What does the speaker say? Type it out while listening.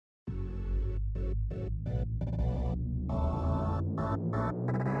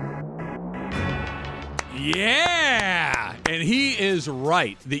Yeah, and he is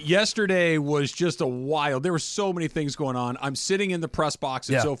right that yesterday was just a wild. There were so many things going on. I'm sitting in the press box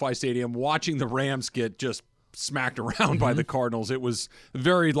at SoFi Stadium watching the Rams get just smacked around by the Cardinals. It was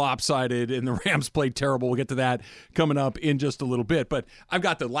very lopsided, and the Rams played terrible. We'll get to that coming up in just a little bit. But I've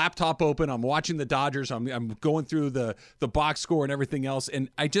got the laptop open. I'm watching the Dodgers. I'm going through the box score and everything else, and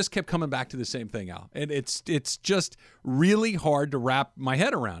I just kept coming back to the same thing, Al. And it's just really hard to wrap my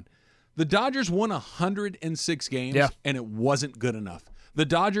head around. The Dodgers won 106 games, and it wasn't good enough. The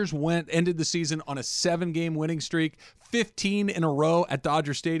Dodgers ended the season on a 7-game winning streak, 15 in a row at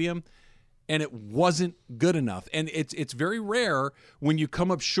Dodger Stadium, and it wasn't good enough. And it's very rare when you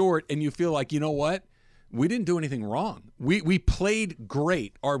come up short and you feel like, you know what? We didn't do anything wrong. We played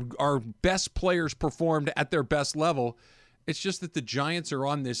great. Our best players performed at their best level. It's just that the Giants are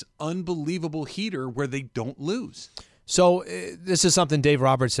on this unbelievable heater where they don't lose. So this is something Dave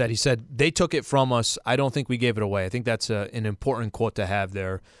Roberts said. He said, they took it from us. I don't think we gave it away. I think that's an important quote to have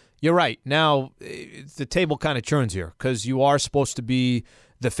there. You're right. Now, the table kind of churns here because you are supposed to be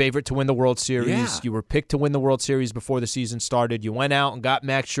the favorite to win the World Series. Yeah. You were picked to win the World Series before the season started. You went out and got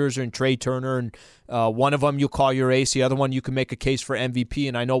Max Scherzer and Trey Turner, and one of them you call your ace. The other one you can make a case for MVP,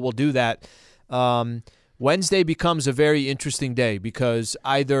 and I know we'll do that. Wednesday becomes a very interesting day because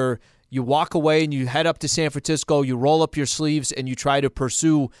either you walk away and you head up to San Francisco, you roll up your sleeves, and you try to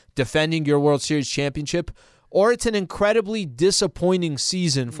pursue defending your World Series championship, or it's an incredibly disappointing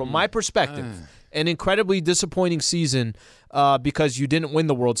season from my perspective. An incredibly disappointing season because you didn't win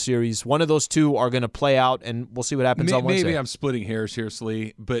the World Series. One of those two are going to play out, and we'll see what happens on Wednesday. Maybe I'm splitting hairs here,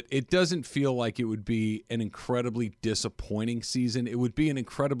 Slee, but it doesn't feel like it would be an incredibly disappointing season. It would be an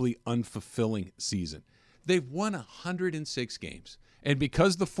incredibly unfulfilling season. They've won 106 games. And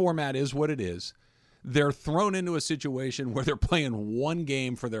because the format is what it is, they're thrown into a situation where they're playing one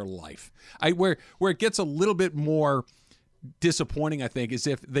game for their life. Where it gets a little bit more disappointing, I think, is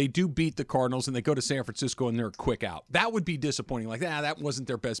if they do beat the Cardinals and they go to San Francisco and they're a quick out. That would be disappointing. Like, that wasn't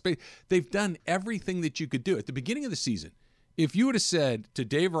their best. They've done everything that you could do. At the beginning of the season, if you would have said to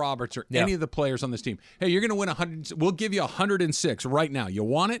Dave Roberts or any of the players on this team, hey, you're going to win 100, we'll give you 106 right now. You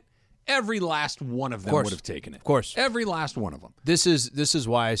want it? Every last one of them would have taken it. Of course. Every last one of them. This is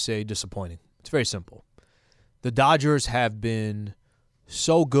why I say disappointing. It's very simple. The Dodgers have been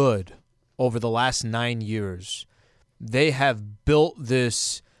so good over the last 9 years. They have built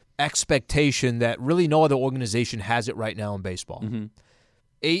this expectation that really no other organization has it right now in baseball.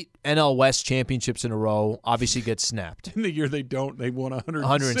 8 NL West championships in a row obviously get snapped. In the year they don't, they won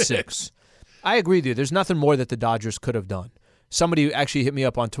 106. I agree with you. There's nothing more that the Dodgers could have done. Somebody actually hit me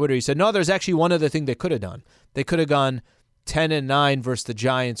up on Twitter. He said, no, there's actually one other thing they could have done. They could have gone 10-9 versus the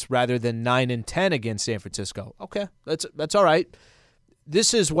Giants rather than 9-10 against San Francisco. Okay, that's all right.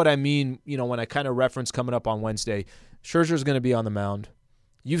 This is what I mean, when I kind of reference coming up on Wednesday. Scherzer's going to be on the mound.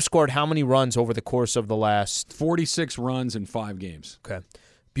 You've scored how many runs over the course of the last 46 runs in 5 games. Okay.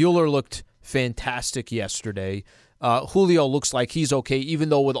 Buehler looked fantastic yesterday. Julio looks like he's okay, even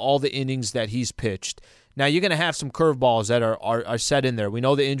though with all the innings that he's pitched. Now, you're going to have some curveballs that are set in there. We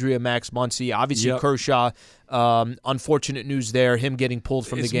know the injury of Max Muncy. Obviously, Kershaw, unfortunate news there, him getting pulled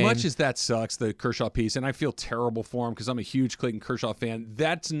from the game. As much as that sucks, the Kershaw piece, and I feel terrible for him because I'm a huge Clayton Kershaw fan,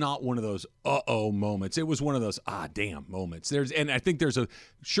 that's not one of those uh-oh moments. It was one of those damn moments. And I think there's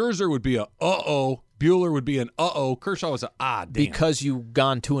Scherzer would be a uh-oh, Buehler would be an uh-oh, Kershaw was a damn. Because you've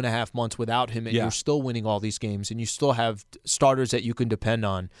gone 2.5 months without him, and you're still winning all these games, and you still have starters that you can depend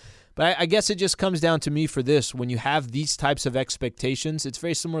on. But I guess it just comes down to me for this. When you have these types of expectations, it's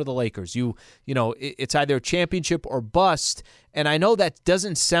very similar to the Lakers. It's either championship or bust. And I know that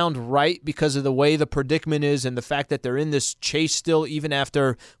doesn't sound right because of the way the predicament is and the fact that they're in this chase still even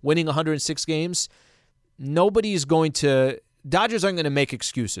after winning 106 games. Dodgers aren't going to make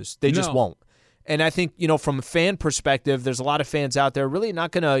excuses. They just won't. And I think, from a fan perspective, there's a lot of fans out there really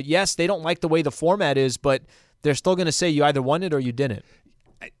not going to, yes, they don't like the way the format is, but they're still going to say you either won it or you didn't.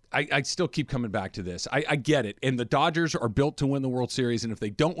 I still keep coming back to this. I get it. And the Dodgers are built to win the World Series, and if they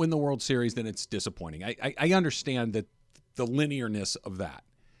don't win the World Series, then it's disappointing. I understand that the linearness of that.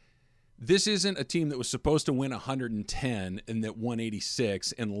 This isn't a team that was supposed to win 110 and that won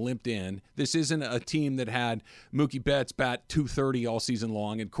 86 and limped in. This isn't a team that had Mookie Betts bat 230 all season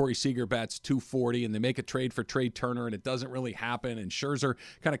long and Corey Seager bats 240, and they make a trade for Trey Turner and it doesn't really happen, and Scherzer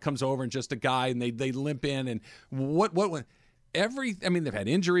kind of comes over and just a guy, and they limp in, and what they've had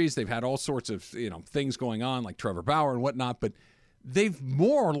injuries, they've had all sorts of things going on like Trevor Bauer and whatnot, but they've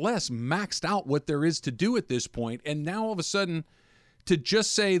more or less maxed out what there is to do at this point. And now all of a sudden, to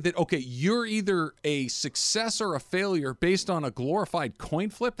just say that, okay, you're either a success or a failure based on a glorified coin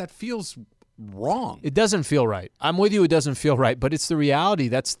flip, that feels wrong. It doesn't feel right. I'm with you. It doesn't feel right, but it's the reality.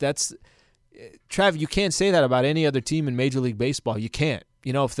 That's Trav, you can't say that about any other team in Major League Baseball. You can't.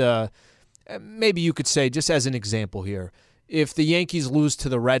 Maybe you could say, just as an example here, if the Yankees lose to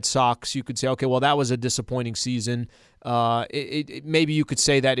the Red Sox, you could say, okay, well, that was a disappointing season. Maybe you could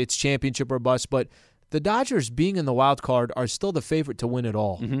say that it's championship or bust, but the Dodgers, being in the wild card, are still the favorite to win it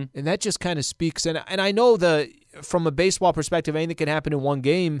all. Mm-hmm. And that just kind of speaks. And I know from a baseball perspective, anything can happen in one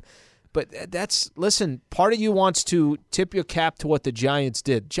game, but listen, part of you wants to tip your cap to what the Giants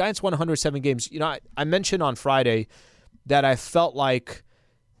did. Giants won 107 games. I mentioned on Friday that I felt like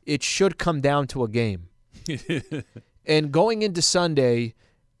it should come down to a game. And going into Sunday,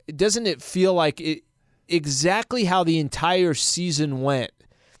 doesn't it feel like exactly how the entire season went?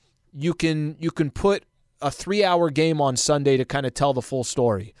 You can put a 3-hour game on Sunday to kind of tell the full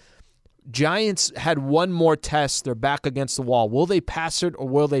story. Giants had one more test. They're back against the wall. Will they pass it or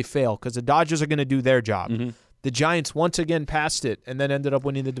will they fail? Because the Dodgers are going to do their job. Mm-hmm. The Giants once again passed it and then ended up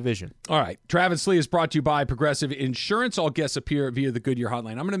winning the division. All right. Travis Lee is brought to you by Progressive Insurance. All guests appear via the Goodyear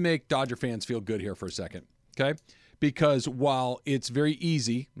hotline. I'm going to make Dodger fans feel good here for a second, okay? Because while it's very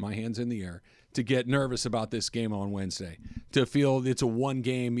easy, my hand's in the air, to get nervous about this game on Wednesday, to feel it's a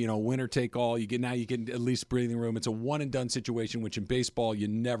one-game, winner take all. You get at least breathing room. It's a one-and-done situation, which in baseball you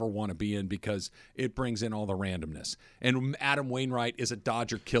never want to be in because it brings in all the randomness. And Adam Wainwright is a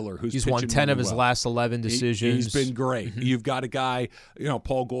Dodger killer he's won 10 of his last 11 decisions. He's been great. Mm-hmm. You've got a guy,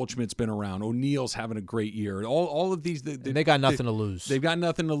 Paul Goldschmidt's been around. O'Neill's having a great year. All of these, they got nothing to lose. They've got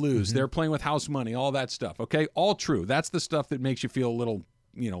nothing to lose. Mm-hmm. They're playing with house money. All that stuff. Okay, all true. That's the stuff that makes you feel a little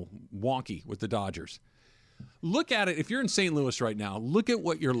wonky with the Dodgers. Look at it. If you're in St. Louis right now, look at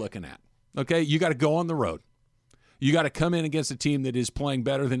what you're looking at. Okay, you got to go on the road. You got to come in against a team that is playing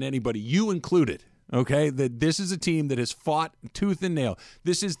better than anybody, you included. Okay, this is a team that has fought tooth and nail.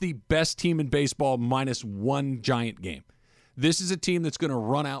 This is the best team in baseball minus one Giant game. This is a team that's going to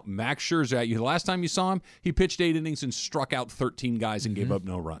run out Max Scherzer at you. The last time you saw him, he pitched 8 innings and struck out 13 guys and gave up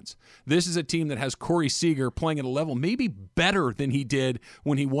no runs. This is a team that has Corey Seager playing at a level maybe better than he did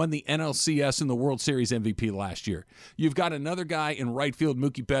when he won the NLCS and the World Series MVP last year. You've got another guy in right field,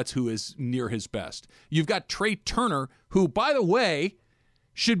 Mookie Betts, who is near his best. You've got Trey Turner, who, by the way,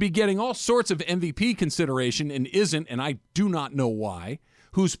 should be getting all sorts of MVP consideration and isn't, and I do not know why,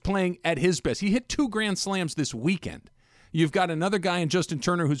 who's playing at his best. He hit 2 grand slams this weekend. You've got another guy in Justin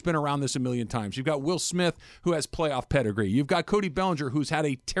Turner who's been around this a million times. You've got Will Smith, who has playoff pedigree. You've got Cody Bellinger, who's had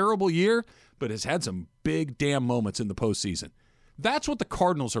a terrible year, but has had some big damn moments in the postseason. That's what the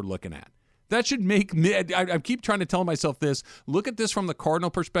Cardinals are looking at. That should make me, I keep trying to tell myself this, look at this from the Cardinal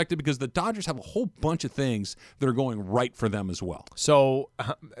perspective because the Dodgers have a whole bunch of things that are going right for them as well. So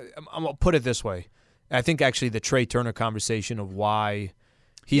I'm going to put it this way. I think actually the Trey Turner conversation of why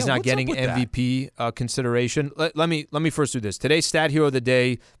he's not getting MVP consideration. Let me first do this. Today's stat hero of the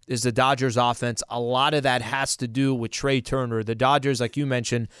day is the Dodgers offense. A lot of that has to do with Trey Turner. The Dodgers, like you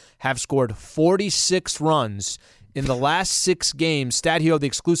mentioned, have scored 46 runs in the last 6 games. Stat Hero, the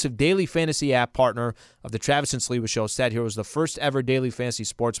exclusive daily fantasy app partner of the Travis and Sliwa Show. Stat Hero is the first ever daily fantasy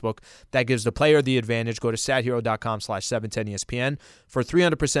sportsbook that gives the player the advantage. Go to stathero.com/710ESPN for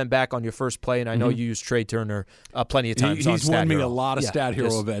 300% back on your first play. And I know you use Trey Turner plenty of times on Stat Hero. He's won me a lot of Stat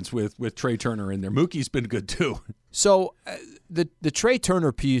Hero events with Trey Turner in there. Mookie's been good too. So the Trey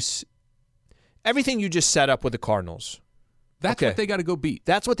Turner piece, everything you just set up with the Cardinals. That's what they got to go beat.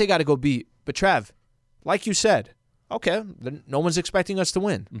 That's what they got to go beat. But Trav, like you said, okay, no one's expecting us to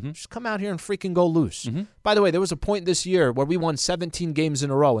win. Mm-hmm. Just come out here and freaking go loose. Mm-hmm. By the way, there was a point this year where we won 17 games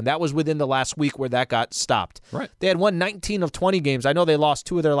in a row, and that was within the last week where that got stopped. Right. They had won 19 of 20 games. I know they lost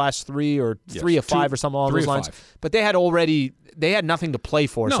 2 of their last 3 or 3 of 5 or something along those lines. But they had nothing to play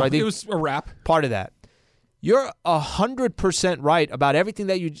for. No, so I think it was a wrap. Part of that. You're 100% right about everything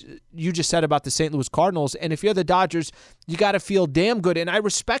that you just said about the St. Louis Cardinals. And if you're the Dodgers, you got to feel damn good. And I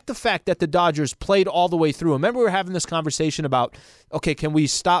respect the fact that the Dodgers played all the way through. Remember we were having this conversation about, okay, can we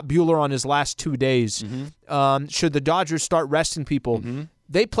stop Buehler on his last 2 days? Mm-hmm. Should the Dodgers start resting people? Mm-hmm.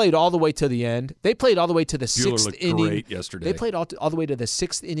 They played all the way to the end. They played all the way to the Buehler 6th looked inning. Great yesterday. They played all the way to the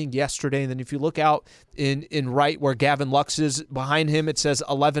 6th inning yesterday. And then if you look out in right where Gavin Lux is, behind him it says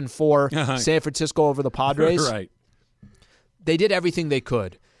 11-4 San Francisco over the Padres. Right. They did everything they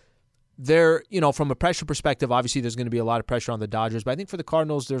could. They're, from a pressure perspective, obviously there's going to be a lot of pressure on the Dodgers. But I think for the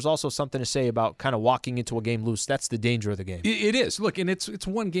Cardinals, there's also something to say about kind of walking into a game loose. That's the danger of the game. It is. Look, and it's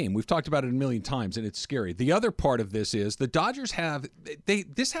one game. We've talked about it a million times, and it's scary. The other part of this is the Dodgers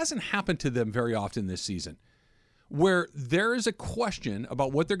this hasn't happened to them very often this season, where there is a question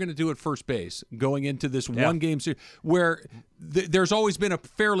about what they're going to do at first base going into this one game series, where there's always been a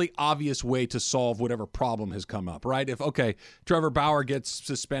fairly obvious way to solve whatever problem has come up, right? If Trevor Bauer gets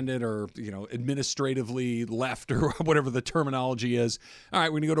suspended or administratively left or whatever the terminology is, all right,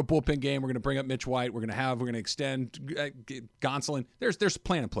 we're going to go to a bullpen game. We're going to bring up Mitch White. We're going to extend Gonsolin. There's a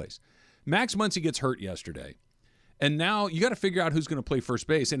plan in place. Max Muncy gets hurt yesterday. And now you got to figure out who's going to play first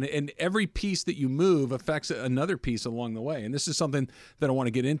base. And every piece that you move affects another piece along the way. And this is something that I want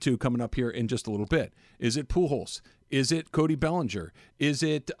to get into coming up here in just a little bit. Is it Pujols? Is it Cody Bellinger? Is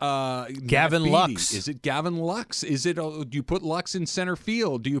it Gavin Lux? Is it Gavin Lux? Is it do you put Lux in center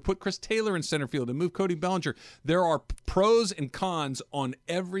field? Do you put Chris Taylor in center field and move Cody Bellinger? There are pros and cons on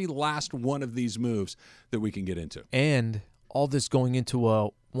every last one of these moves that we can get into. And all this going into a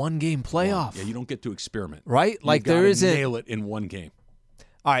one-game playoff. Yeah, you don't get to experiment. Right? Like there isn't. Nail it in one game.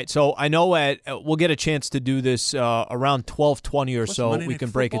 All right, so I know we'll get a chance to do this around 12:20 or so. We can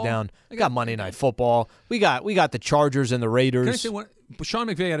break it down. We got Monday Night Football. We got the Chargers and the Raiders. Can I say what? Sean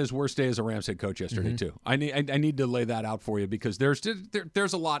McVay had his worst day as a Rams head coach yesterday too. I need to lay that out for you because there's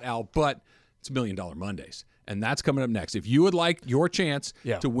a lot out, but it's $1 Million Mondays, and that's coming up next. If you would like your chance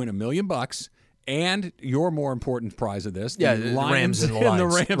to win $1 million. And your more important prize of this, the Rams and the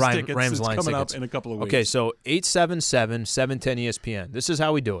Rams tickets Rams is coming up in a couple of weeks. Okay, so 877-710-ESPN. This is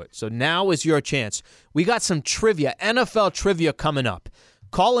how we do it. So now is your chance. We got some trivia, NFL trivia coming up.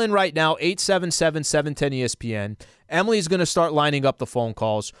 Call in right now, 877-710-ESPN. Emily's going to start lining up the phone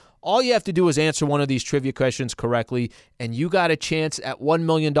calls. All you have to do is answer one of these trivia questions correctly, and you got a chance at $1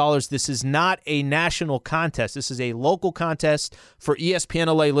 million. This is not a national contest. This is a local contest for ESPN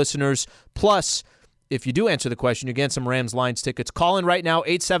LA listeners. Plus, if you do answer the question, you get some Rams Lions tickets. Call in right now,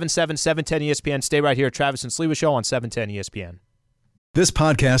 877-710-ESPN. Stay right here. Travis and Sliwa Show on 710 ESPN. This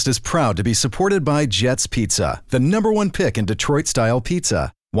podcast is proud to be supported by Jets Pizza, the #1 pick in Detroit-style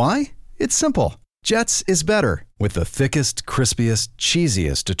pizza. Why? It's simple. Jets is better. With the thickest, crispiest,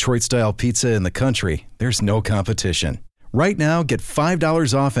 cheesiest Detroit-style pizza in the country, there's no competition. Right now, get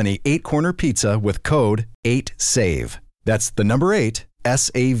 $5 off any 8-corner pizza with code 8SAVE. That's the number 8,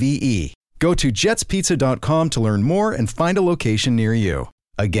 S-A-V-E. Go to jetspizza.com to learn more and find a location near you.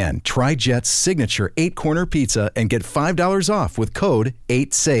 Again, try Jet's signature 8-corner pizza and get $5 off with code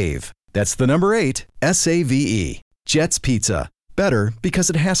 8SAVE. That's the number 8, S-A-V-E. Jet's Pizza. Better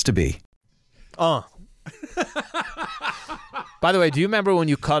because it has to be. By the way, do you remember when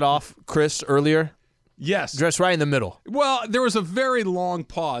you cut off Chris earlier? Yes. Just right in the middle. Well, there was a very long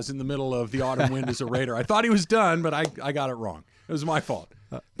pause in the middle of The Autumn Wind as a Raider. I thought he was done, but I got it wrong. It was my fault.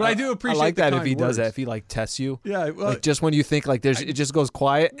 But I do appreciate I like that the if he kind does words. that, if he tests you. Yeah. Well, like just when you think it just goes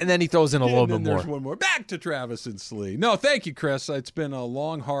quiet, and then he throws in a little bit more. There's one more. Back to Travis and Slee. No, thank you, Chris. It's been a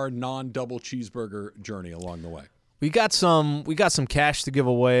long, hard, non-double cheeseburger journey along the way. We got some cash to give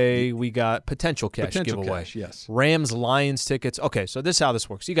away. We got potential cash to give away. Yes. Rams Lions tickets. Okay, so this is how this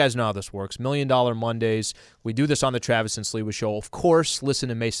works. You guys know how this works. $1 Million Mondays. We do this on the Travis and Sliwa Show. Of course, listen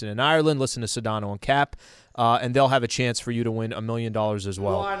to Mason and Ireland, listen to Sedano and Cap, and they'll have a chance for you to win $1 million as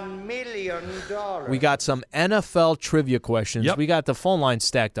well. $1 million. We got some NFL trivia questions. Yep. We got the phone line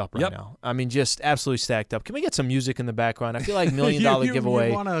stacked up right Yep. now. I mean, just absolutely stacked up. Can we get some music in the background? I feel like $1 million giveaway.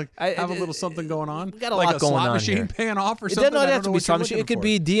 You want to have a little something going on? We got a like lot a going slot on machine here. paying off or It something? doesn't have to be slot machine. It could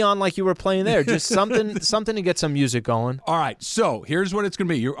be Dion like you were playing there. Just something to get some music going. All right, so here's what it's going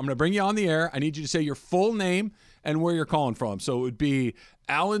to be. I'm going to bring you on the air. I need you to say your full name and where you're calling from. So it would be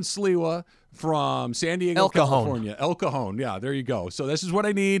Alan Sliwa from San Diego, California. El Cajon. Yeah, there you go. So this is what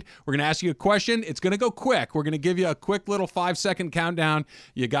I need. We're going to ask you a question. It's going to go quick. We're going to give you a quick little 5-second countdown.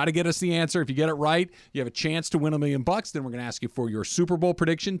 You got to get us the answer. If you get it right, you have a chance to win $1 million. Then we're going to ask you for your Super Bowl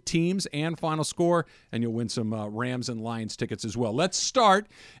prediction, teams, and final score, and you'll win some Rams and Lions tickets as well. Let's start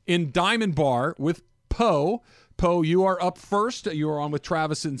in Diamond Bar with Poe. Poe, you are up first. You are on with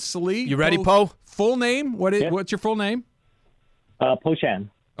Travis and Slee. You ready, Poe? Full name? What's your full name? Po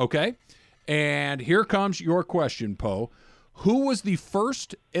Chan. Okay. And here comes your question, Poe. Who was the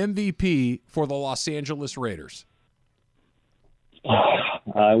first MVP for the Los Angeles Raiders?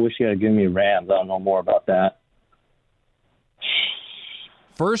 I wish you had given me Rams. I don't know more about that.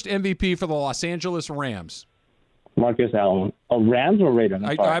 First MVP for the Los Angeles Rams. Marcus Allen. Rams or Raiders?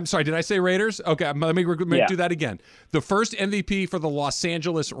 I'm sorry. Did I say Raiders? Okay, let me Yeah. do that again. The first MVP for the Los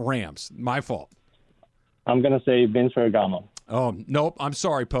Angeles Rams. My fault. I'm going to say Vince Ferragamo. Oh, nope. I'm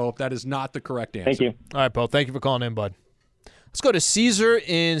sorry, Poe. That is not the correct answer. Thank you. All right, Poe. Thank you for calling in, bud. Let's go to Caesar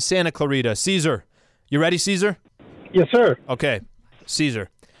in Santa Clarita. Caesar, you ready, Caesar? Yes, sir. Okay, Caesar.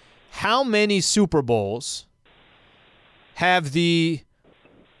 How many Super Bowls have the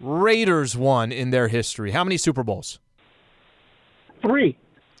Raiders won in their history. How many Super Bowls? 3.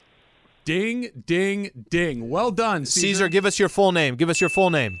 Ding, ding, ding. Well done, Caesar, give us your full name.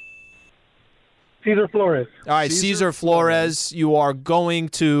 Cesar Flores. All right, Cesar Flores, you are going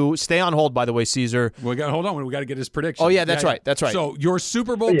to stay on hold, by the way, Caesar. Hold on. We got to get his prediction. Oh, yeah, that's right. That's right. So your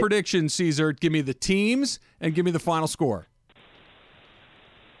Super Bowl prediction, Caesar, give me the teams and give me the final score.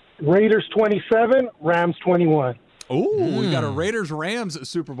 Raiders 27, Rams 21. Oh, we got a Raiders-Rams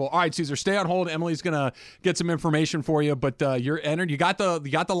Super Bowl. All right, Caesar, stay on hold. Emily's gonna get some information for you, but you're entered. You got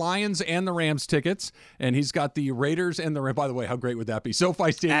the Lions and the Rams tickets, and he's got the Raiders and the Rams. By the way, how great would that be?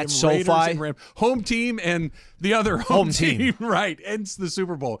 SoFi Stadium, At SoFi, Raiders and Rams, home team, and the other home team, right? Ends the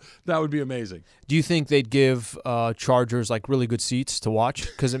Super Bowl. That would be amazing. Do you think they'd give Chargers like really good seats to watch?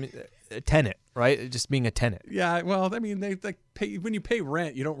 Because I mean, a tenant, right? Just being a tenant. Yeah. Well, I mean, they pay when you pay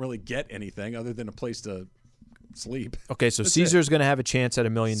rent, you don't really get anything other than a place to sleep. Okay, so Caesar's going to have a chance at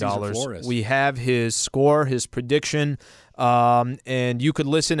 $1 million. We have his score, his prediction, and you could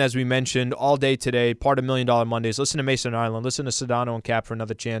listen, as we mentioned, all day today, part of $1 Million Mondays. Listen to Mason Ireland. Listen to Sedano and Cap for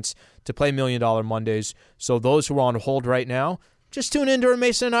another chance to play $1 Million Mondays. So those who are on hold right now, just tune in during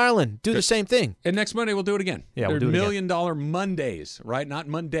Mason and Ireland. Do the same thing. And next Monday, we'll do it again. Yeah, we'll do it $1 Million Mondays, right? Not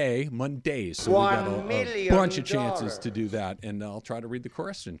Mondays. So we got a bunch of chances to do that. And I'll try to read the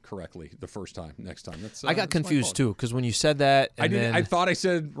question correctly the first time, next time. I got confused, too, because when you said that. I thought I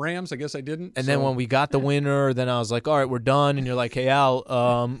said Rams. I guess I didn't. And then when we got the winner, then I was like, all right, we're done. And you're like, hey,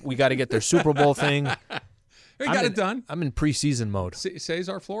 Al, we got to get their Super Bowl thing. We got it done. I'm in preseason mode.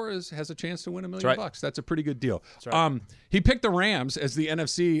 Cesar Flores has a chance to win $1 million bucks. That's a pretty good deal. Right. He picked the Rams as the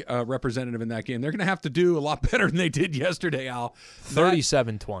NFC representative in that game. They're going to have to do a lot better than they did yesterday, Al.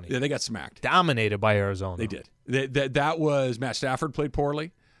 37-20. Yeah, they got smacked. Dominated by Arizona. They did. That was Matt Stafford played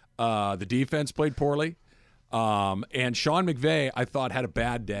poorly. The defense played poorly. And Sean McVay, I thought, had a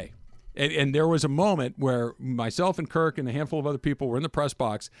bad day. And there was a moment where myself and Kirk and a handful of other people were in the press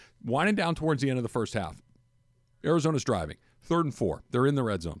box winding down towards the end of the first half. Arizona's driving. 3rd and 4. They're in the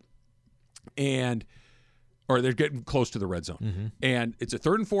red zone. Or they're getting close to the red zone. Mm-hmm. And it's a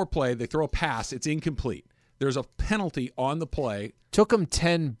 3rd and 4 play. They throw a pass. It's incomplete. There's a penalty on the play. Took them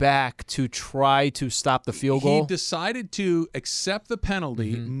 10 back to try to stop the field goal. He decided to accept the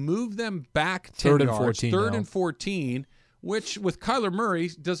penalty, move them back 10 yards. 3rd and 14. Which, with Kyler Murray,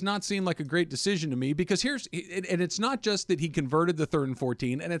 does not seem like a great decision to me because and it's not just that he converted the 3rd and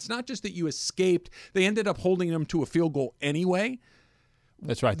 14, and it's not just that you escaped. They ended up holding them to a field goal anyway.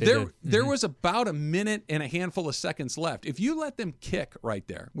 That's right. There was about a minute and a handful of seconds left. If you let them kick right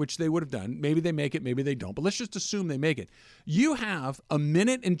there, which they would have done, maybe they make it, maybe they don't, but let's just assume they make it. You have a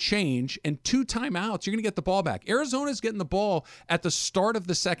minute and change and 2 timeouts. You're going to get the ball back. Arizona's getting the ball at the start of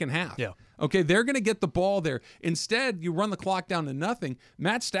the second half. Yeah. Okay, they're going to get the ball there. Instead, you run the clock down to nothing.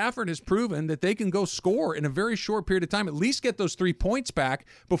 Matt Stafford has proven that they can go score in a very short period of time, at least get those 3 points back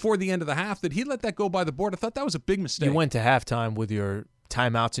before the end of the half. That he let that go by the board. I thought that was a big mistake. You went to halftime with your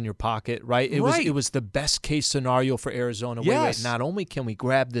timeouts in your pocket, right? It was the best case scenario for Arizona. Yes. Wait, not only can we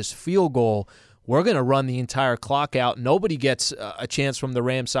grab this field goal, we're going to run the entire clock out. Nobody gets a chance from the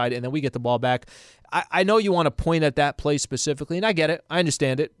Rams side, and then we get the ball back. I know you want to point at that play specifically, and I get it. I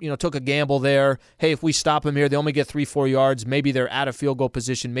understand it. Took a gamble there. Hey, if we stop them here, they only get 3-4 yards. Maybe they're out of field goal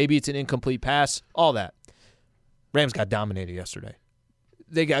position. Maybe it's an incomplete pass. All that. Rams got dominated yesterday.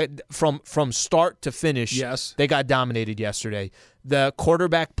 They got from start to finish. Yes, they got dominated yesterday. The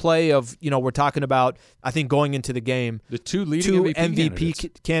quarterback play of we're talking about. I think going into the game, the two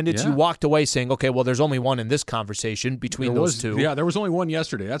MVP candidates. You walked away saying, okay, well, there's only one in this conversation between those two. Yeah, there was only one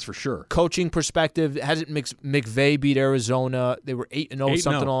yesterday. That's for sure. Coaching perspective, hasn't McVay beat Arizona? They were 8-0,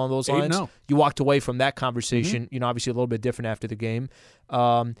 something along those lines. 8-0. You walked away from that conversation. Mm-hmm. Obviously a little bit different after the game.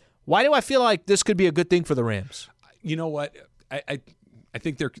 Why do I feel like this could be a good thing for the Rams? You know what? I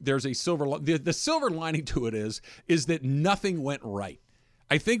think there's a the silver lining to it is that nothing went right.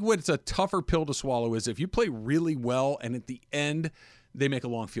 I think what's a tougher pill to swallow is if you play really well and at the end they make a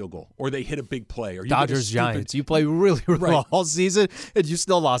long field goal or they hit a big play or Dodgers-Giants. You play really well all season and you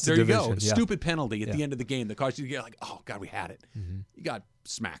still lost the division. There you go. Yeah. Stupid penalty at the end of the game that caused you to get like, oh, God, we had it. Mm-hmm. You got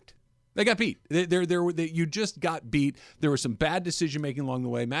smacked. They got beat. You just got beat. There was some bad decision-making along the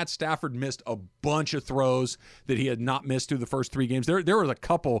way. Matt Stafford missed a bunch of throws that he had not missed through the first 3 games. There was a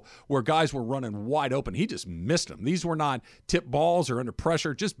couple where guys were running wide open. He just missed them. These were not tip balls or under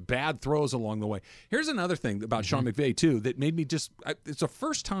pressure, just bad throws along the way. Here's another thing about Sean McVay, too, that made me it's the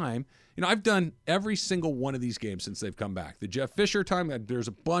first time. I've done every single one of these games since they've come back. The Jeff Fisher time, there's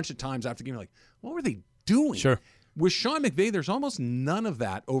a bunch of times after the game, like, what were they doing? Sure. With Sean McVay, there's almost none of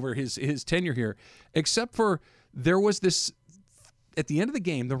that over his tenure here, except for there was this at the end of the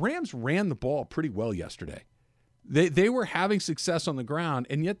game, the Rams ran the ball pretty well yesterday. They were having success on the ground,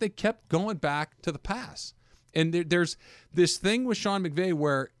 and yet they kept going back to the pass. And there's this thing with Sean McVay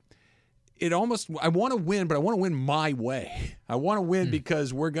where I want to win, but I want to win my way. I want to win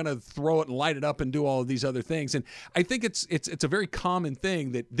because we're going to throw it and light it up and do all of these other things. And I think it's a very common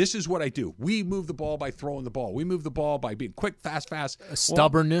thing that this is what I do. We move the ball by throwing the ball. We move the ball by being quick, fast.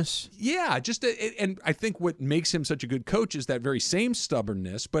 Stubbornness. Yeah, and I think what makes him such a good coach is that very same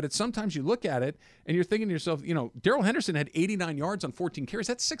stubbornness, but it's sometimes you look at it and you're thinking to yourself, Darrell Henderson had 89 yards on 14 carries.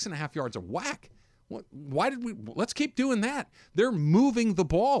 That's 6.5 yards of whack. Let's keep doing that. They're moving the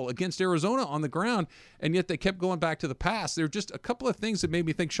ball against Arizona on the ground, and yet they kept going back to the pass. There are just a couple of things that made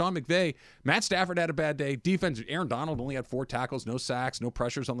me think Sean McVay, Matt Stafford had a bad day. Defense, Aaron Donald only had 4 tackles, no sacks, no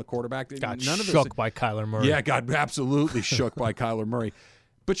pressures on the quarterback. Got shook by Kyler Murray. Yeah, got absolutely shook by Kyler Murray.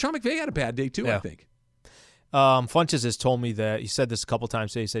 But Sean McVay had a bad day too, I think. Funches has told me that, he said this a couple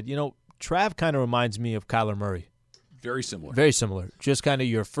times today. He said, Trav kind of reminds me of Kyler Murray. Very similar. Very similar. Just kind of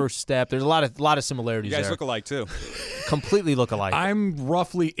your first step. There's a lot of similarities there. You guys look alike, too. Completely look alike. I'm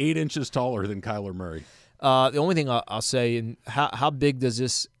roughly 8 inches taller than Kyler Murray. The only thing I'll say, and how big does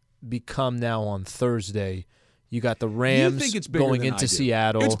this become now on Thursday? You got the Rams going into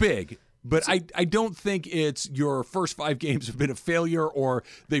Seattle. It's big. But I don't think it's your first 5 games have been a failure or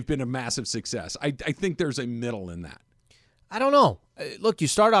they've been a massive success. I think there's a middle in that. I don't know. Look, you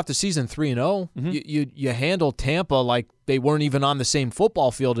start off the season 3-0. You handle Tampa like they weren't even on the same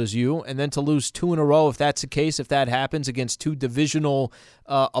football field as you, and then to lose 2 in a row, if that's the case, if that happens against 2 divisional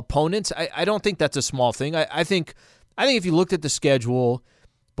opponents, I don't think that's a small thing. I think if you looked at the schedule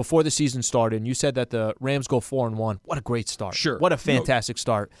before the season started, and you said that the Rams go 4-1. What a great start! Sure, what a fantastic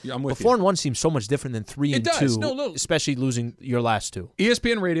start. Yeah, I'm with you. 4-1 seems so much different than 3-2. No. Especially losing your last 2.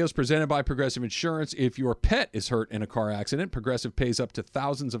 ESPN Radio is presented by Progressive Insurance. If your pet is hurt in a car accident, Progressive pays up to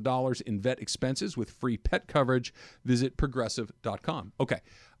thousands of dollars in vet expenses with free pet coverage. Visit Progressive.com. Okay.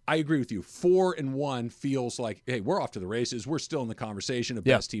 I agree with you. 4-1 feels like, hey, we're off to the races. We're still in the conversation of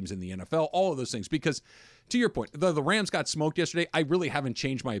best teams in the NFL, all of those things. Because, to your point, the Rams got smoked yesterday. I really haven't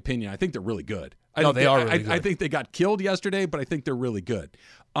changed my opinion. I think they're really good. They are really good. I think they got killed yesterday, but I think they're really good.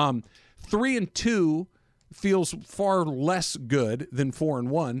 3-2 feels far less good than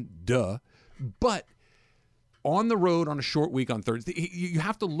 4-1, duh. But on the road on a short week on Thursday, you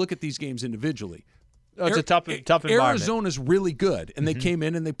have to look at these games individually. It's a tough environment. Arizona's really good, and they came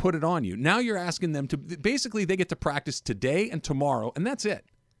in and they put it on you. Now you're asking them to basically they get to practice today and tomorrow, and that's it.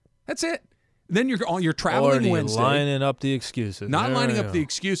 That's it. Then you're traveling Wednesday. Lining up the excuses. Not lining up the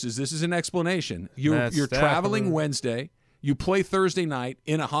excuses. This is an explanation. You're traveling Wednesday. You play Thursday night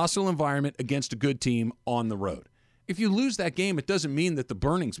in a hostile environment against a good team on the road. If you lose that game, it doesn't mean that the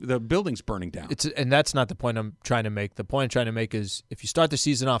building's burning down. And that's not the point I'm trying to make. The point I'm trying to make is if you start the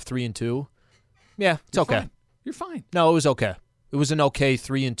season off 3-2. Yeah, it's okay. Fine. You're fine. No, it was okay. It was an okay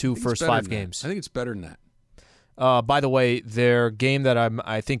 3-2 first 5 games. I think it's better than that. By the way, their game that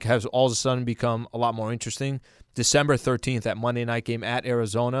I think has all of a sudden become a lot more interesting, December 13th, that Monday night game at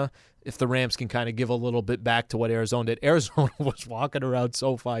Arizona. If the Rams can kind of give a little bit back to what Arizona did. Arizona was walking around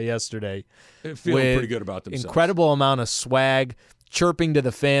SoFi yesterday. Feeling pretty good about themselves. Incredible amount of swag. Chirping to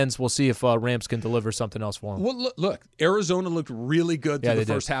the fans. We'll see if Rams can deliver something else for them. Well, look, Arizona looked really good through the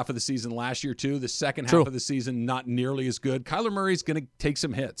first half of the season last year, too. The second half of the season, not nearly as good. Kyler Murray's going to take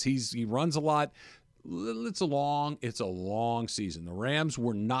some hits. He runs a lot. It's a long season. The Rams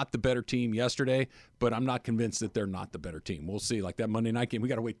were not the better team yesterday, but I'm not convinced that they're not the better team. We'll see. Like that Monday night game, we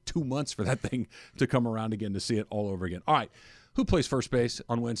got to wait 2 months for that thing to come around again to see it all over again. All right, who plays first base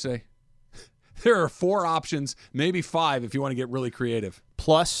on Wednesday? There are 4 options, maybe 5 if you want to get really creative.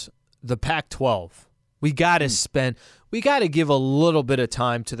 Plus the Pac-12. We got to give a little bit of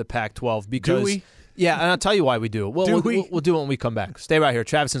time to the Pac-12 because do we? Yeah, and I'll tell you why we do. We'll do it when we come back. Stay right here.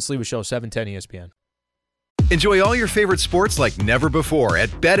 Travis and Sliwa Show, 710 ESPN. Enjoy all your favorite sports like never before at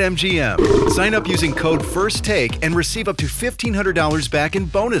BetMGM. Sign up using code FIRSTTAKE and receive up to $1,500 back in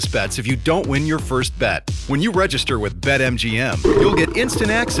bonus bets if you don't win your first bet. When you register with BetMGM, you'll get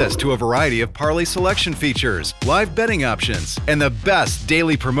instant access to a variety of parlay selection features, live betting options, and the best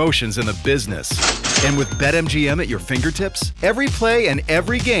daily promotions in the business. And with BetMGM at your fingertips, every play and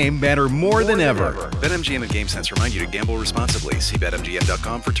every game matter more than ever. BetMGM and GameSense remind you to gamble responsibly. See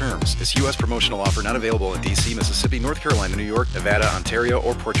BetMGM.com for terms. This U.S. promotional offer not available in D.C., Mississippi, North Carolina, New York, Nevada, Ontario,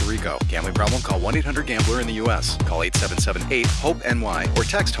 or Puerto Rico. Gambling problem? Call 1-800-GAMBLER in the U.S. Call 877-8-HOPE-NY or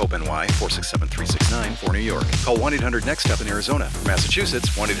text HOPE-NY 467-369 for New York. Call 1-800-NEXT-STEP in Arizona. For Massachusetts,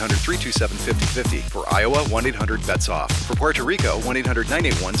 1-800-327-5050. For Iowa, 1-800-BETS-OFF. For Puerto Rico,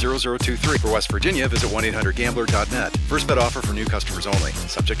 1-800-981-0023. For West Virginia, visit 1-800-GAMBLER.net. First bet offer for new customers only.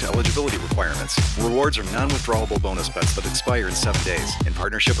 Subject to eligibility requirements. Rewards are non-withdrawable bonus bets that expire in 7 days. In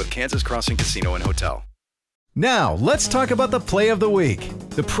partnership with Kansas Crossing Casino and Hotel. Now, let's talk about the play of the week.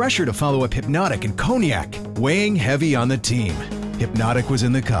 The pressure to follow up Hypnotic and Cognac, weighing heavy on the team. Hypnotic was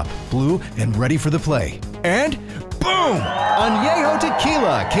in the cup, blue, and ready for the play. And boom! Añejo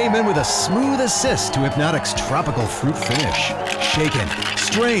Tequila came in with a smooth assist to Hypnotic's tropical fruit finish. Shaken,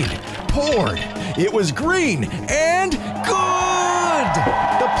 strained, poured. It was green and good!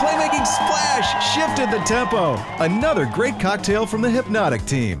 The playmaking splash shifted the tempo. Another great cocktail from the Hypnotic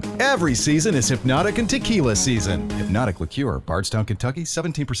team. Every season is Hypnotic and Tequila season. Hypnotic Liqueur, Bardstown, Kentucky,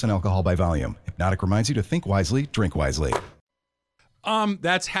 17% alcohol by volume. Hypnotic reminds you to think wisely, drink wisely.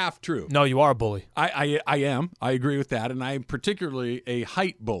 That's half true. No, you are a bully. I am. I agree with that, and I'm particularly a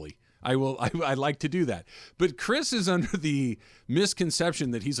height bully. I like to do that. But Chris is under the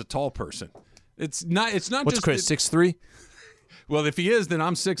misconception that he's a tall person. It's not. What's just Chris, 6'3"? Well, if he is, then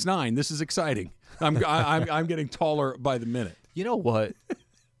I'm 6'9". This is exciting. I'm getting taller by the minute. You know what?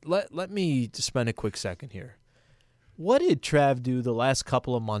 Let me just spend a quick second here. What did Trav do the last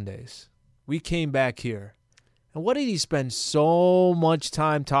couple of Mondays? We came back here. And what did he spend so much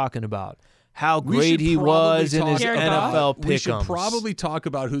time talking about? How great he was in his NFL pick'ems. We should probably talk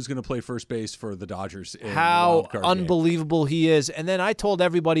about who's going to play first base for the Dodgers. How unbelievable he is. And then I told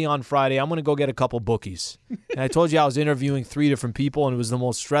everybody on Friday, I'm going to go get a couple bookies. And I told you I was interviewing 3 different people, and it was the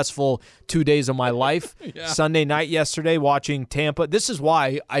most stressful 2 days of my life. Yeah. Sunday night yesterday watching Tampa. This is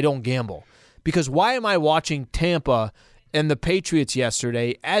why I don't gamble. Because why am I watching Tampa and the Patriots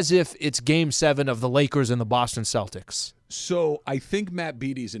yesterday as if it's Game 7 of the Lakers and the Boston Celtics? So I think Matt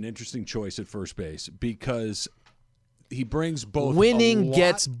Beaty's an interesting choice at first base because he brings both. Winning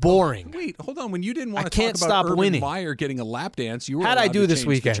gets boring. Wait, hold on. When you didn't want I to can't talk about stop Urban winning. Meyer getting a lap dance, you were How'd I allowed do to this change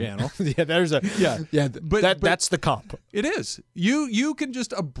weekend? The channel. Yeah, there's a but that's the comp. It is. You can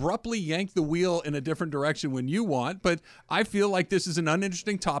just abruptly yank the wheel in a different direction when you want, but I feel like this is an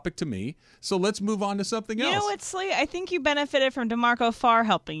uninteresting topic to me. So let's move on to something else. You know what, Slee? I think you benefited from DeMarco Farr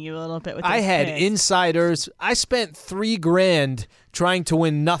helping you a little bit with this. I had quiz. insiders. I spent $3,000 trying to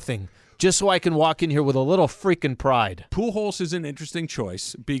win nothing just so I can walk in here with a little freaking pride. Pujols is an interesting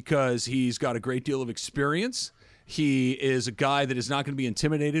choice because he's got a great deal of experience. He is a guy that is not going to be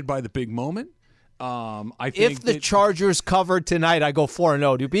intimidated by the big moment. I think if the Chargers covered tonight, I go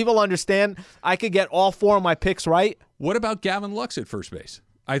 4-0. Do people understand? I could get all 4 of my picks right. What about Gavin Lux at first base?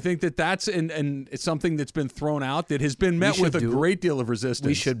 I think that's and it's something that's been thrown out that has been met with a great deal of resistance.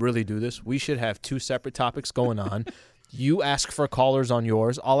 We should really do this. We should have 2 separate topics going on. You ask for callers on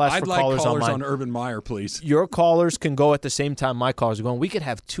yours. I'll ask for callers on mine. On Urban Meyer, please. Your callers can go at the same time my callers are going. We could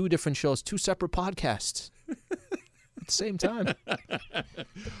have 2 different shows, 2 separate podcasts at the same time.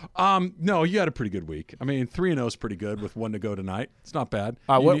 No, you had a pretty good week. I mean, 3-0 is pretty good with 1 to go tonight. It's not bad.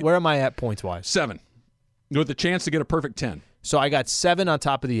 Where am I at points-wise? 7. With a chance to get a perfect 10. So I got 7 on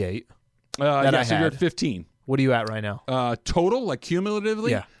top of the 8 that I had. So you're at 15. What are you at right now? Total, like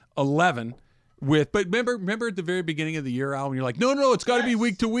cumulatively? Yeah. 11. But remember at the very beginning of the year, Al, when you're like, no, it's got to be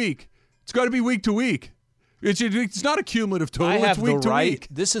week to week. It's got to be week to week. It's not a cumulative total. It's week to week.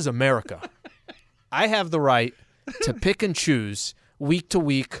 This is America. I have the right to pick and choose week to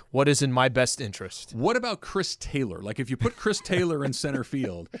week what is in my best interest. What about Chris Taylor? Like if you put Chris Taylor in center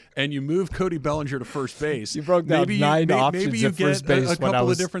field and you move Cody Bellinger to first base, you broke down 9 options maybe you at get first base. a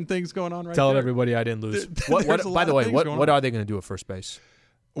couple of different things going on right telling there. Everybody I didn't lose. By the way, what are they going to do at first base?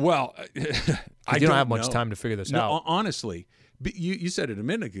 Well, I don't have much time to figure this out. Honestly, you said it a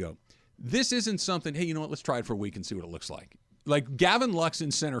minute ago. This isn't something, hey, you know what, let's try it for a week and see what it looks like. Like Gavin Lux in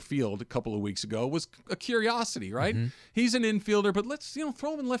center field a couple of weeks ago was a curiosity, right? Mm-hmm. He's an infielder, but let's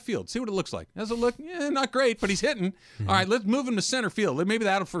throw him in left field, see what it looks like. Does it look not great, but he's hitting. Mm-hmm. All right, let's move him to center field. Maybe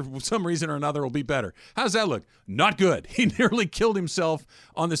that for some reason or another will be better. How's that look? Not good. He nearly killed himself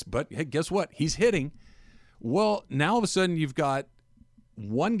on this, but hey, guess what? He's hitting. Well, now all of a sudden you've got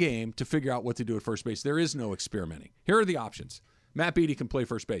 1 game to figure out what to do at first base. There is no experimenting. Here are the options. Matt Beaty can play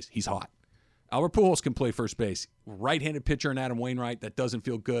first base. He's hot. Albert Pujols can play first base. Right-handed pitcher in Adam Wainwright. That doesn't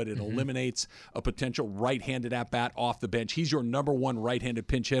feel good. It eliminates a potential right-handed at-bat off the bench. He's your number 1 right-handed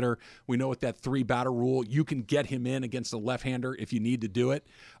pinch hitter. We know with that 3-batter rule, you can get him in against a left-hander if you need to do it.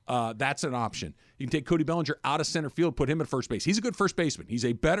 That's an option. You can take Cody Bellinger out of center field, put him at first base. He's a good first baseman. He's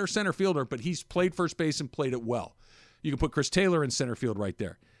a better center fielder, but he's played first base and played it well. You can put Chris Taylor in center field right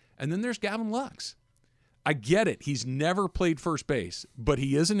there. And then there's Gavin Lux. I get it. He's never played first base, but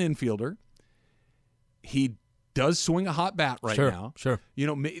he is an infielder. He does swing a hot bat right now. Sure. You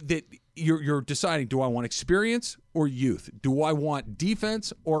know, that you're deciding, do I want experience or youth? Do I want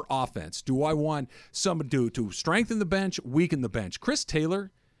defense or offense? Do I want somebody to strengthen the bench, weaken the bench? Chris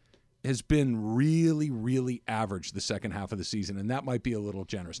Taylor has been really, really average the second half of the season, and that might be a little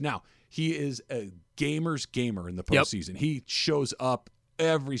generous. Now, he is a gamer's gamer in the postseason. Yep. He shows up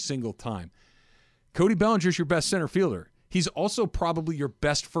every single time. Cody Bellinger's your best center fielder. He's also probably your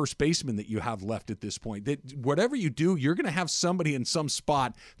best first baseman that you have left at this point. That whatever you do, you're going to have somebody in some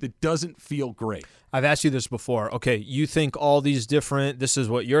spot that doesn't feel great. I've asked you this before. Okay, you think all these different, this is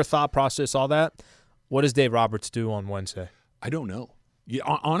what your thought process, all that. What does Dave Roberts do on Wednesday? I don't know. Yeah,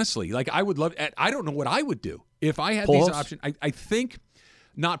 honestly, like I would love, I don't know what I would do if I had Pujols? these options. I think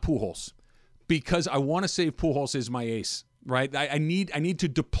not Pujols, because I want to save Pujols as my ace. Right, I need to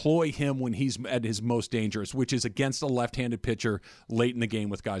deploy him when he's at his most dangerous, which is against a left-handed pitcher late in the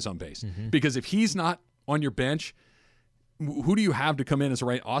game with guys on base. Mm-hmm. Because if he's not on your bench, who do you have to come in as a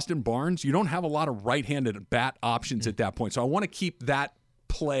right? Austin Barnes? You don't have a lot of right-handed bat options at that point. So I want to keep that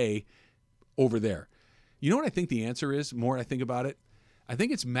play over there. You know what I think the answer is? More I think about it, I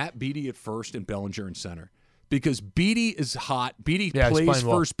think it's Matt Beaty at first and Bellinger in center. Because Beaty is hot. Beaty plays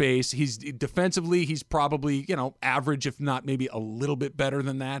first base. He's defensively, he's probably, average, if not maybe a little bit better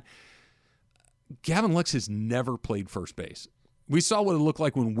than that. Gavin Lux has never played first base. We saw what it looked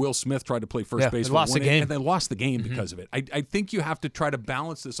like when Will Smith tried to play first base. They lost the game. And they lost the game because of it. I think you have to try to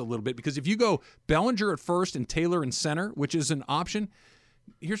balance this a little bit, because if you go Bellinger at first and Taylor in center, which is an option,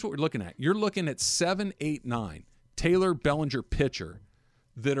 here's what we're looking at. You're looking at 7, 8, 9. Taylor, Bellinger, pitcher,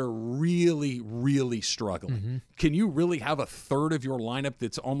 that are really, really struggling. Mm-hmm. Can you really have a third of your lineup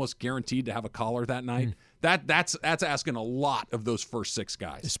that's almost guaranteed to have a caller that night? That's asking a lot of those first 6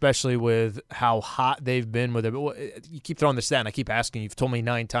 guys. Especially with how hot they've been with it. You keep throwing the stat, and I keep asking. You've told me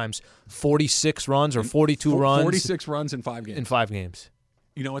 9 times. 46 runs or 42 runs? 46 runs in 5 games. In 5 games.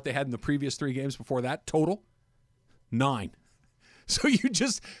 You know what they had in the previous 3 games before that? Total? 9. So you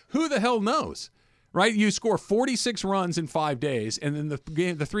just, who the hell knows? Right, you score 46 runs in 5 days, and then the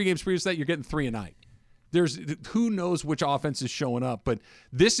 3 games previous to that, you're getting 3 a night. There's who knows which offense is showing up, but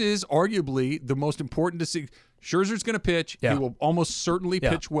this is arguably the most important decision. Scherzer's going to pitch; he will almost certainly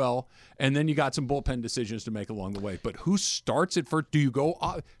pitch well, and then you got some bullpen decisions to make along the way. But who starts at first? Do you go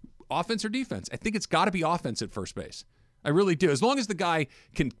offense or defense? I think it's got to be offense at first base. I really do. As long as the guy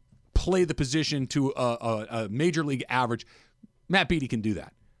can play the position to a major league average, Matt Beaty can do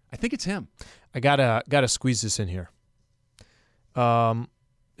that. I think it's him. I gotta squeeze this in here.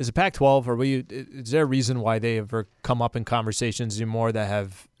 Is it Pac-12, is there a reason why they ever come up in conversations anymore that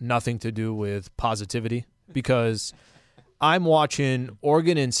have nothing to do with positivity? Because I'm watching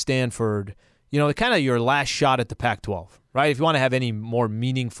Oregon and Stanford, kind of your last shot at the Pac-12, right? If you want to have any more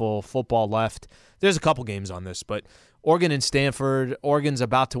meaningful football left, there's a couple games on this, but Oregon and Stanford, Oregon's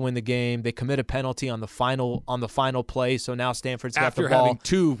about to win the game. They commit a penalty on the final play, so now Stanford's got the ball. After having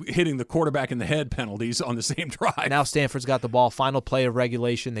 2 hitting the quarterback in the head penalties on the same drive. Now Stanford's got the ball. Final play of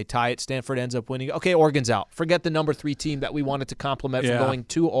regulation. They tie it. Stanford ends up winning. Okay, Oregon's out. Forget the number 3 team that we wanted to compliment from going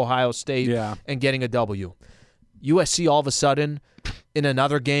to Ohio State and getting a W. USC all of a sudden in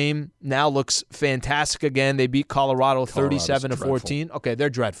another game now looks fantastic again. They beat Colorado 37-14. Okay,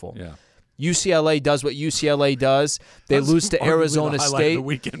 they're dreadful. Yeah. UCLA does what UCLA does. They lose to Arizona State. The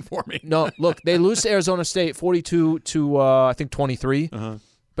weekend for me. No, look, they lose to Arizona State 42 to I think 23. Uh-huh.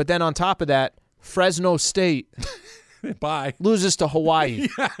 But then on top of that, Fresno State loses to Hawaii.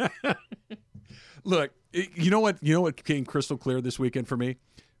 Look, you know what came crystal clear this weekend for me?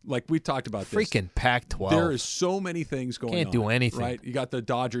 Like we talked about this. Freaking Pac-12. There is so many things going on. Can't do anything. Right? You got the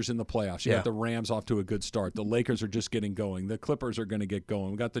Dodgers in the playoffs. You got the Rams off to a good start. The Lakers are just getting going. The Clippers are going to get going.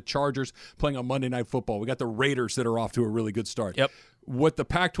 We got the Chargers playing on Monday Night Football. We got the Raiders that are off to a really good start. Yep. What the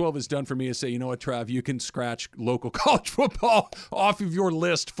Pac-12 has done for me is say, you know what, Trav, you can scratch local college football off of your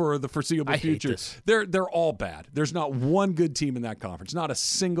list for the foreseeable future. Hate this. They're all bad. There's not one good team in that conference. Not a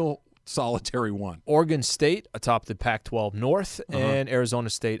single solitary one. Oregon State atop the Pac-12 North and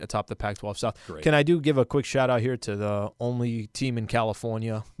Arizona State atop the Pac-12 South. Great. Can I give a quick shout out here to the only team in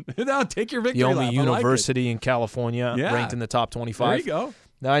California? No, take your victory The only lap. university in California ranked in the top 25. There you go.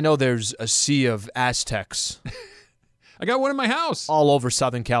 Now I know there's a sea of Aztecs. I got one in my house. All over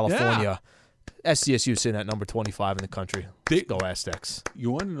Southern California. SDSU sitting at number 25 in the country. Let's go Aztecs.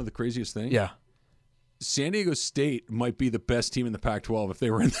 You want to know the craziest thing? Yeah. San Diego State might be the best team in the Pac-12 if they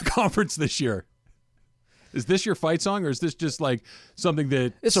were in the conference this year. Is this your fight song, or is this just like something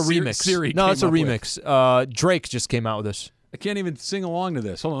that it's a remix? Siri no, it's a remix. Drake just came out with this. I can't even sing along to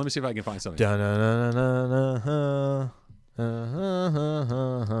this. Hold on, let me see if I can find something.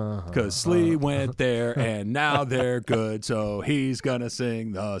 Because Slee went there, and now they're good, so he's going to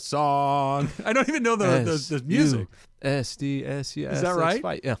sing the song. I don't even know the music. S-D-S-E-S. Is that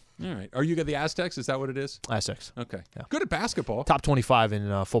right? Yeah. All right. Are you got the Aztecs? Is that what it is? Aztecs. Okay. Yeah. Good at basketball. Top 25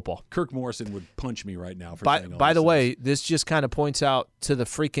 in football. Kirk Morrison would punch me right now for saying all By the this. way, this just kind of points out to the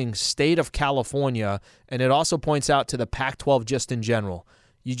freaking state of California, and it also points out to the Pac-12 just in general.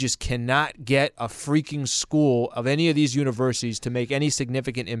 You just cannot get a freaking school of any of these universities to make any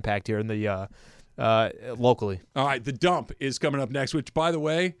significant impact here in the locally. All right, the dump is coming up next, which, by the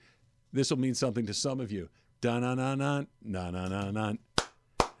way, this will mean something to some of you. Dun-na-na-na, na-na-na-na.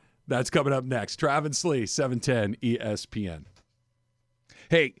 That's coming up next. Travis Slee, 710 ESPN.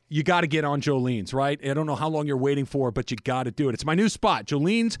 Hey, you got to get on Jolene's, right? I don't know how long you're waiting for, but you got to do it. It's my new spot,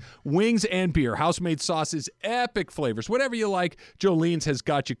 Jolene's Wings and Beer. House-made sauces, epic flavors. Whatever you like, Jolene's has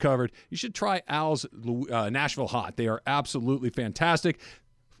got you covered. You should try Al's Nashville Hot. They are absolutely fantastic.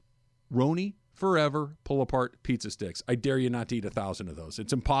 Roni Forever pull-apart pizza sticks. I dare you not to eat 1,000 of those.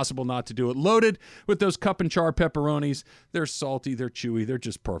 It's impossible not to do it. Loaded with those cup and char pepperonis. They're salty, they're chewy, they're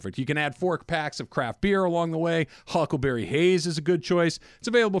just perfect. You can add 4 packs of craft beer along the way. Huckleberry Haze is a good choice. It's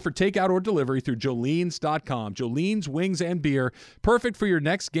available for takeout or delivery through Jolene's.com. Jolene's Wings and Beer. Perfect for your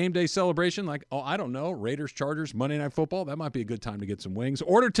next game day celebration like, I don't know, Raiders, Chargers, Monday Night Football. That might be a good time to get some wings.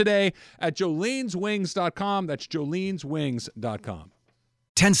 Order today at Joleneswings.com. That's Joleneswings.com.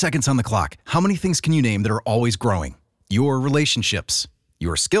 10 seconds on the clock. How many things can you name that are always growing? Your relationships,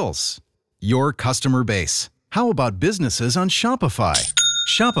 your skills, your customer base. How about businesses on Shopify?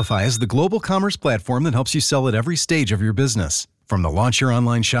 Shopify is the global commerce platform that helps you sell at every stage of your business. From the launch your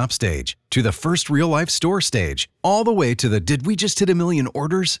online shop stage, to the first real-life store stage, all the way to the did we just hit a million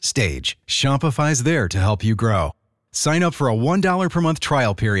orders stage. Shopify's there to help you grow. Sign up for a $1 per month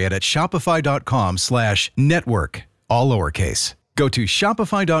trial period at shopify.com/network, all lowercase. Go to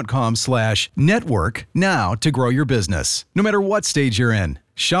shopify.com/network now to grow your business, no matter what stage you're in.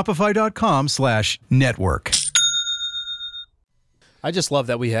 Shopify.com/network. I just love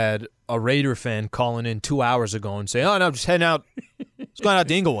that we had a Raider fan calling in 2 hours ago and saying, "Oh no, I'm just heading out. It's going out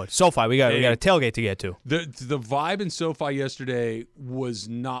to Inglewood, SoFi. We got a tailgate to get to." The vibe in SoFi yesterday was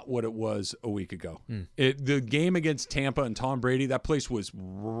not what it was a week ago. The game against Tampa and Tom Brady, that place was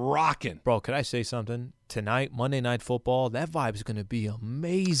rocking. Bro, could I say something? Tonight, Monday Night Football, that vibe's going to be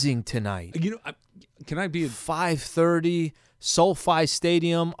amazing tonight. You know, can I be 5:30, SoFi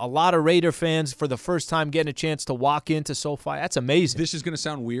Stadium. A lot of Raider fans for the first time getting a chance to walk into SoFi. That's amazing. This is going to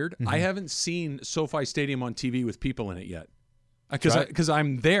sound weird. I haven't seen SoFi Stadium on TV with people in it yet. Because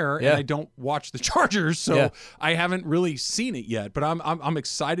I'm there and I don't watch the Chargers, so I haven't really seen it yet. But I'm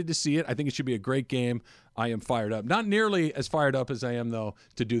excited to see it. I think it should be a great game. I am fired up. Not nearly as fired up as I am, though,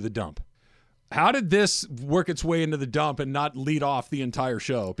 to do the dump. How did this work its way into the dump and not lead off the entire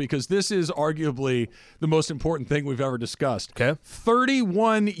show? Because this is arguably the most important thing we've ever discussed. Okay.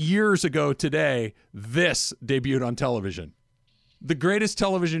 31 years ago today, this debuted on television. The greatest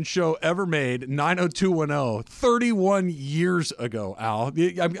television show ever made, 90210, 31 years ago, Al.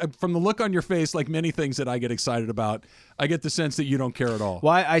 From the look on your face, like many things that I get excited about, I get the sense that you don't care at all.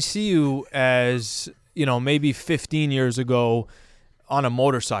 Well, I see you as, maybe 15 years ago on a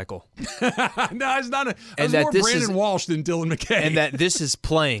motorcycle. No, it's not. I was that more Brandon Walsh than Dylan McKay. And that this is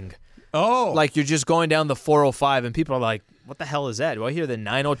playing. Oh. Like you're just going down the 405 and people are like, what the hell is that? Do I hear the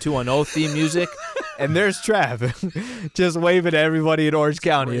 90210 theme music? And there's Trav just waving at everybody in Orange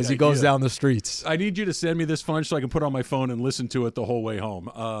County as he goes down the streets. I need you to send me this footage so I can put it on my phone and listen to it the whole way home.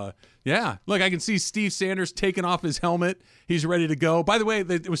 Yeah. Look, I can see Steve Sanders taking off his helmet. He's ready to go. By the way,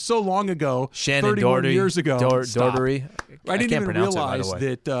 it was so long ago, Shannon 31 years ago. Daugherty. I didn't even realize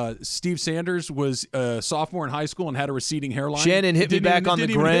that Steve Sanders was a sophomore in high school and had a receding hairline. Shannon hit me back on the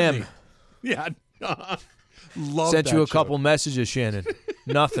gram. Yeah. Love Sent that you a show. couple messages, Shannon.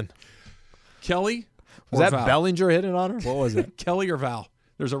 Nothing. Kelly? Was that Val? Bellinger hitting on her? What was it? Kelly or Val?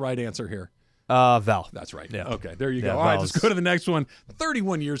 There's a right answer here. Val. That's right. Yeah. Okay, there you go. All right, let's go to the next one.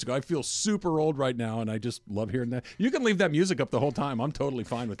 31 years ago. I feel super old right now, and I just love hearing that. You can leave that music up the whole time. I'm totally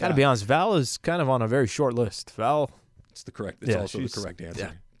fine with that. Gotta be honest, Val is kind of on a very short list. Val. It's also the correct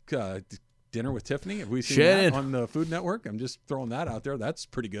answer. Yeah. Dinner with Tiffany. Have we seen Shannon. that on the Food Network? I'm just throwing that out there. That's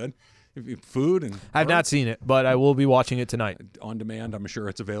pretty good. Food and I've not seen it, but I will be watching it tonight. On demand. I'm sure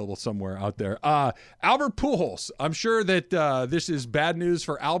it's available somewhere out there. Albert Pujols. I'm sure that this is bad news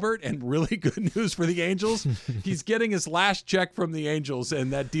for Albert and really good news for the Angels. He's getting his last check from the Angels,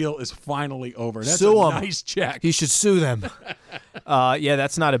 and that deal is finally over. That's sue a him. nice check. He should sue them.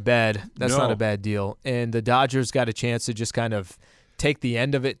 That's not a bad deal. And the Dodgers got a chance to just kind of take the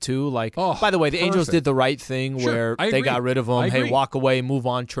end of it too. Like, Oh, by the way, the Angels perfect. did the right thing Sure, where I they agree. got rid of I him. Hey, agree. walk away, move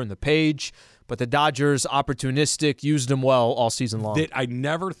on, turn the page. But the Dodgers, opportunistic, used him well all season long. That I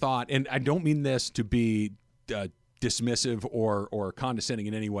never thought, and I don't mean this to be dismissive or condescending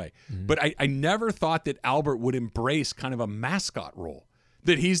in any way, but I never thought that Albert would embrace kind of a mascot role.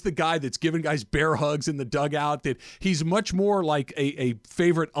 That he's the guy that's giving guys bear hugs in the dugout, that he's much more like a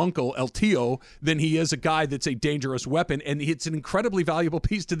favorite uncle, El Tio, than he is a guy that's a dangerous weapon, and it's an incredibly valuable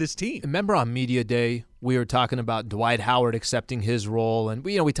piece to this team. Remember on Media Day, we were talking about Dwight Howard accepting his role, and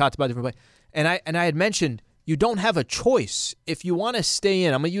we talked about different ways. And I had mentioned you don't have a choice if you want to stay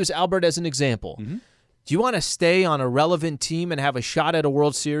in. I'm going to use Albert as an example. Mm-hmm. Do you want to stay on a relevant team and have a shot at a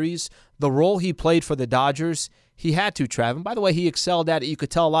World Series? The role he played for the Dodgers, he had to, Trav. And by the way, he excelled at it. You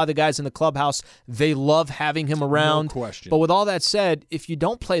could tell a lot of the guys in the clubhouse, they love having him around. No question. But with all that said, if you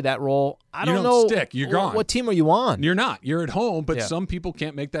don't play that role, I don't don't know. stick. You're gone. What team are you on? You're not. You're at home, but Yeah. some people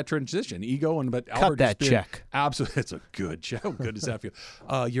can't make that transition. But Cut Albert that check. Absolutely, it's a good check. How good does that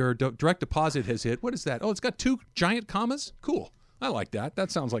feel? Your direct deposit has hit. What is that? Oh, it's got 2 giant commas. Cool. I like that.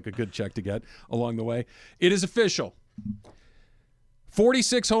 That sounds like a good check to get along the way. It is official.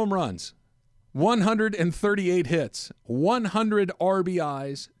 46 home runs, 138 hits, 100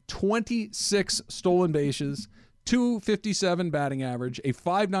 RBIs, 26 stolen bases, 257 batting average, a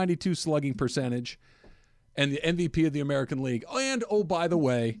 592 slugging percentage, and the MVP of the American League. And, oh, by the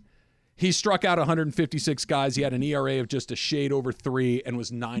way, he struck out 156 guys. He had an ERA of just a shade over 3 and was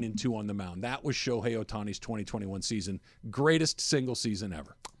 9-2 on the mound. That was Shohei Ohtani's 2021 season. Greatest single season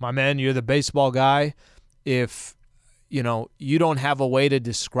ever. My man, you're the baseball guy. If you don't have a way to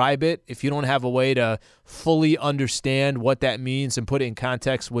describe it, if you don't have a way to fully understand what that means and put it in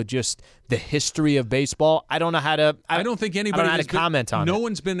context with just the history of baseball, I don't know how to. I don't think anybody I don't know how to comment on it. No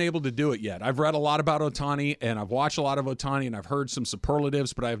one's been able to do it yet. I've read a lot about Ohtani, and I've watched a lot of Ohtani, and I've heard some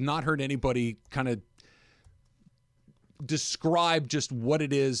superlatives, but I have not heard anybody kind of describe just what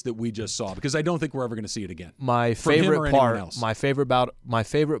it is that we just saw, because I don't think we're ever going to see it again. My from him or favorite anyone part, else. my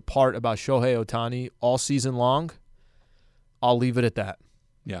favorite part about Shohei Ohtani all season long, I'll leave it at that.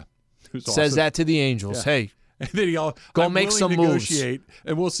 Yeah. It Says awesome. that to the Angels. Yeah. Hey, And then Go I'm make willing some to moves. negotiate,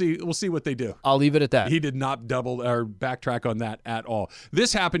 and we'll see what they do. I'll leave it at that. He did not double or backtrack on that at all.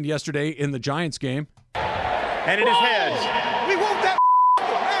 This happened yesterday in the Giants game. And it is heads. We want that.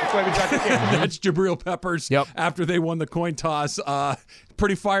 That's why we got the game. That's Jabril Peppers. Yep. After they won the coin toss,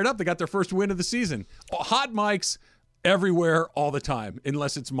 pretty fired up. They got their first win of the season. Hot mics everywhere all the time,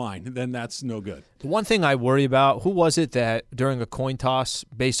 unless it's mine. Then that's no good. The one thing I worry about, who was it that during a coin toss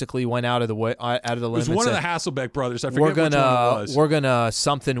basically went out of the way, out of the It was limit? one of said, the Hasselbeck brothers. I forget which one it was. we're gonna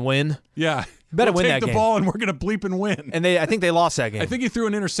something win. Yeah. Better we'll win take that the game. ball and we're going to bleep and win. And I think they lost that game. I think he threw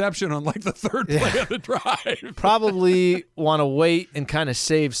an interception on like the third play of the drive. Probably want to wait and kind of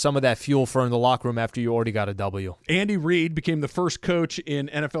save some of that fuel for in the locker room after you already got a W. Andy Reid became the first coach in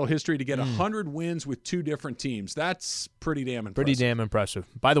NFL history to get 100 wins with 2 different teams. That's pretty damn impressive. Pretty damn impressive.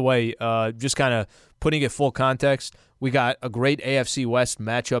 By the way, just kind of putting it full context, we got a great AFC West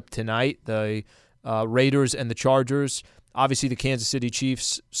matchup tonight. The Raiders and the Chargers. Obviously, the Kansas City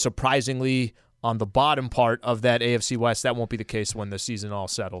Chiefs, surprisingly, on the bottom part of that AFC West. That won't be the case when the season all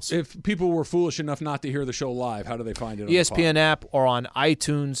settles. If people were foolish enough not to hear the show live, how do they find it? ESPN app or on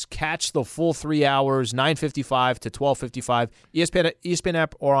iTunes. Catch the full 3 hours, 9:55 to 12:55. ESPN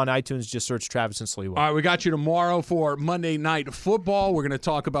app or on iTunes. Just search Travis and Sliwa. All right, we got you tomorrow for Monday Night Football. We're going to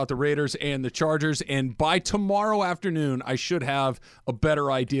talk about the Raiders and the Chargers, and by tomorrow afternoon, I should have a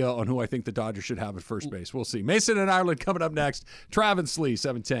better idea on who I think the Dodgers should have at first base. We'll see. Mason and Ireland coming up next. Travis Slee,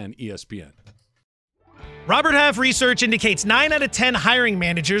 710 ESPN. Robert Half research indicates 9 out of 10 hiring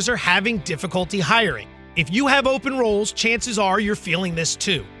managers are having difficulty hiring. If you have open roles, chances are you're feeling this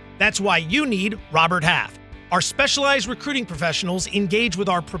too. That's why you need Robert Half. Our specialized recruiting professionals engage with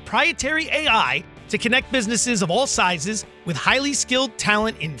our proprietary AI to connect businesses of all sizes with highly skilled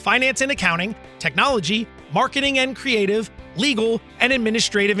talent in finance and accounting, technology, marketing and creative, legal, and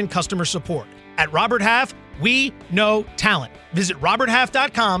administrative and customer support. At Robert Half, we know talent. Visit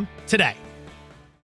roberthalf.com today.